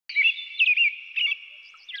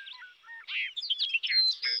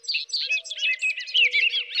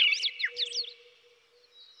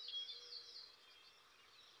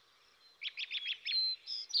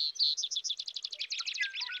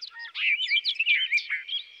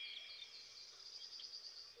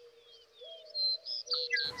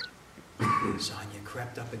Sonia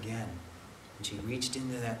crept up again, and she reached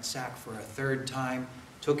into that sack for a third time,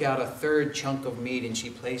 took out a third chunk of meat, and she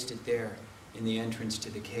placed it there in the entrance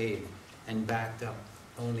to the cave, and backed up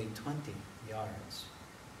only 20 yards.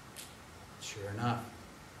 Sure enough,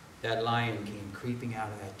 that lion came creeping out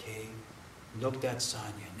of that cave, looked at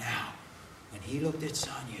Sonia. Now, when he looked at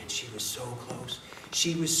Sonia and she was so close,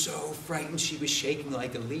 she was so frightened, she was shaking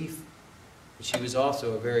like a leaf. But she was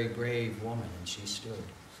also a very brave woman, and she stood.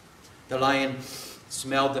 The lion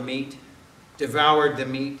smelled the meat, devoured the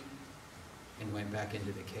meat, and went back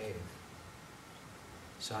into the cave.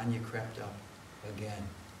 Sonia crept up again.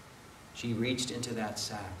 She reached into that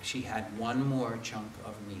sack. She had one more chunk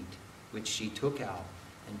of meat, which she took out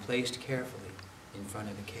and placed carefully in front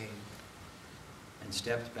of the cave, and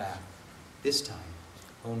stepped back, this time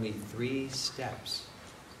only 3 steps,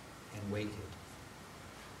 and waited.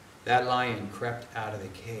 That lion crept out of the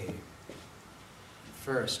cave.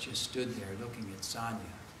 First just stood there looking at Sonia.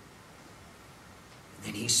 And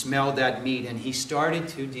then he smelled that meat, and he started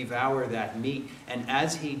to devour that meat. And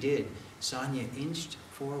as he did, Sonia inched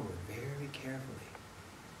forward very carefully.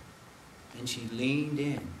 And she leaned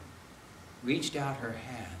in, reached out her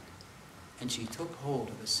hand, and she took hold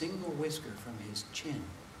of a single whisker from his chin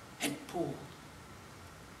and pulled.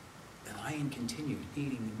 The lion continued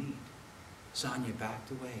eating the meat. Sonia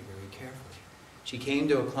backed away very carefully. She came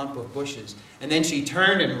to a clump of bushes, and then she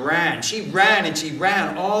turned and ran. She ran and she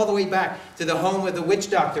ran all the way back to the home of the witch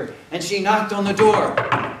doctor, and she knocked on the door.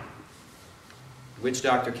 The witch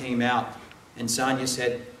doctor came out, and Sonia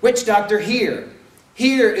said, "Witch doctor, here.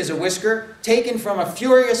 Here is a whisker taken from a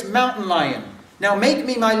furious mountain lion. Now make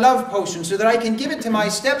me my love potion so that I can give it to my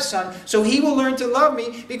stepson so he will learn to love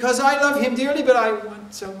me, because I love him dearly, but I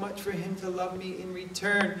want so much for him to love me in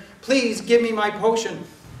return. Please give me my potion."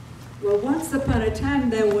 Well, once upon a time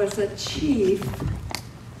there was a chief,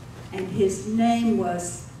 and his name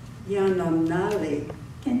was Yanonali.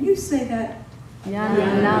 Can you say that?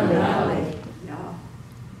 Yanonali. Yeah.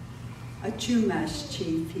 A Chumash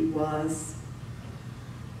chief he was.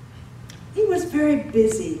 He was very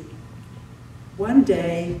busy. One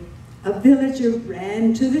day, a villager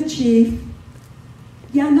ran to the chief.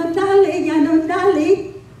 "Yanonali,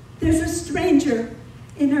 Yanonali, there's a stranger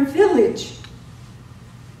in our village.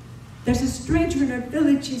 There's a stranger in our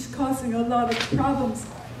village. She's causing a lot of problems.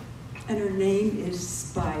 And her name is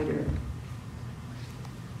Spider.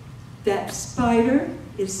 That spider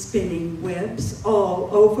is spinning webs all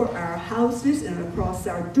over our houses and across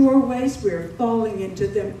our doorways. We're falling into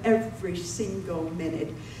them every single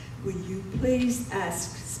minute. Will you please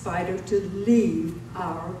ask Spider to leave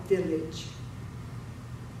our village?"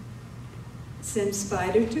 "Send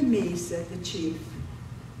Spider to me," said the chief.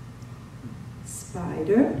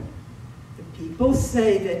 "Spider, the people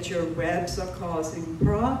say that your webs are causing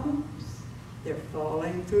problems. They're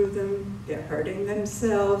falling through them. They're hurting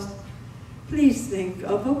themselves. Please think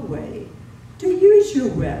of a way to use your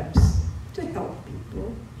webs to help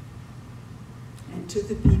people." And to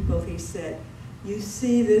the people he said, "You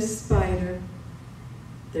see this spider?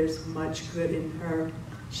 There's much good in her.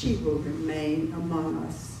 She will remain among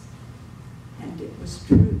us." And it was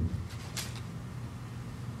true.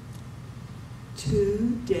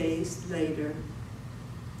 2 days later,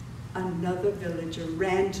 another villager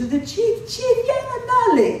ran to the chief. "Chief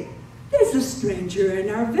Yanonali, there's a stranger in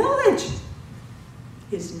our village.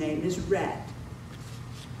 His name is Rat.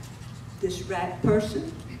 This rat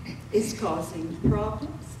person is causing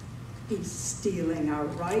problems. He's stealing our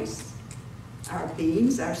rice, our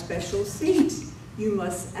beans, our special seeds. You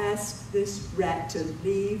must ask this rat to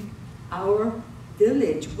leave our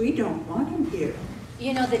village. We don't want him here."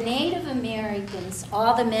 You know, the Native Americans,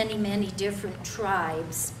 all the many, many different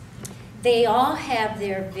tribes, they all have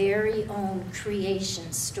their very own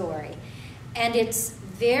creation story. And it's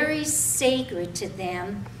very sacred to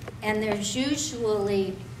them, and there's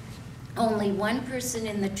usually only one person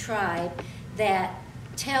in the tribe that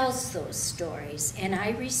tells those stories, and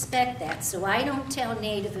I respect that. So I don't tell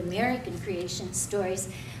Native American creation stories,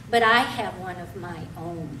 but I have one of my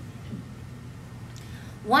own.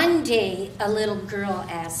 One day, a little girl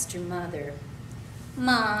asked her mother,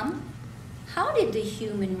 "Mom, how did the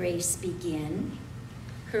human race begin?"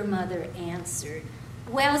 Her mother answered,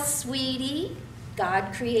 "Well, sweetie,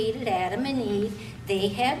 God created Adam and Eve. They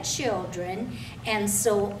had children, and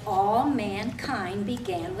so all mankind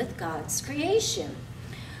began with God's creation."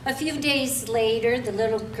 A few days later, the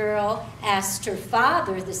little girl asked her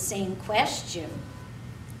father the same question.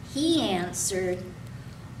 He answered,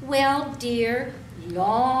 "Well, dear,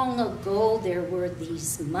 long ago there were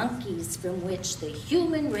these monkeys from which the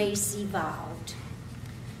human race evolved."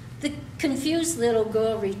 The confused little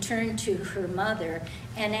girl returned to her mother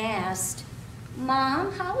and asked,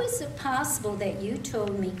 Mom, how is it possible that you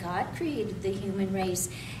told me God created the human race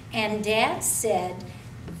and Dad said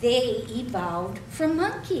they evolved from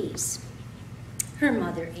monkeys? Her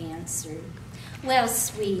mother answered, well,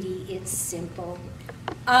 sweetie, it's simple.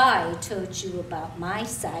 I told you about my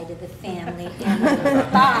side of the family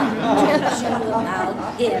and Bob told you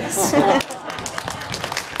about his.